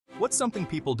What's something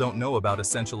people don't know about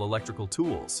essential electrical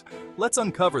tools? Let's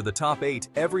uncover the top 8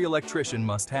 every electrician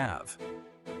must have.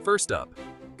 First up,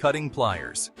 cutting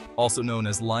pliers. Also known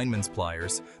as lineman's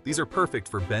pliers, these are perfect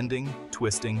for bending,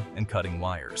 twisting, and cutting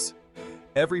wires.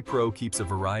 Every pro keeps a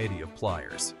variety of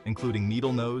pliers, including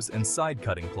needle nose and side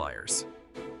cutting pliers.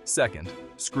 Second,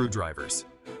 screwdrivers.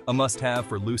 A must-have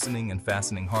for loosening and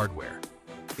fastening hardware.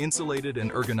 Insulated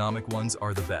and ergonomic ones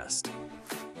are the best.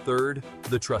 Third,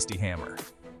 the trusty hammer.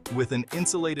 With an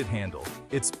insulated handle,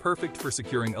 it's perfect for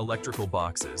securing electrical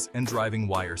boxes and driving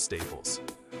wire staples.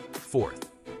 Fourth,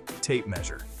 tape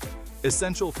measure.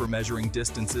 Essential for measuring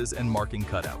distances and marking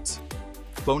cutouts.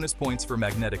 Bonus points for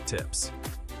magnetic tips.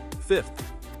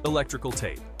 Fifth, electrical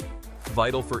tape.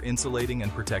 Vital for insulating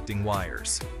and protecting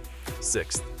wires.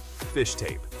 Sixth, fish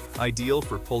tape. Ideal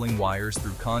for pulling wires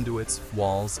through conduits,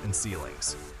 walls, and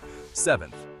ceilings.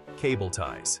 Seventh, cable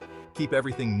ties. Keep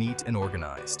everything neat and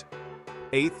organized.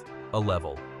 Eighth, a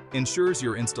level. Ensures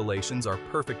your installations are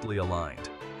perfectly aligned.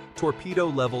 Torpedo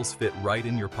levels fit right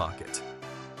in your pocket.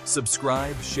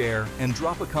 Subscribe, share, and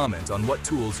drop a comment on what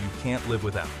tools you can't live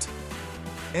without.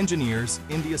 Engineers,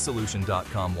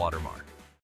 IndiaSolution.com watermark.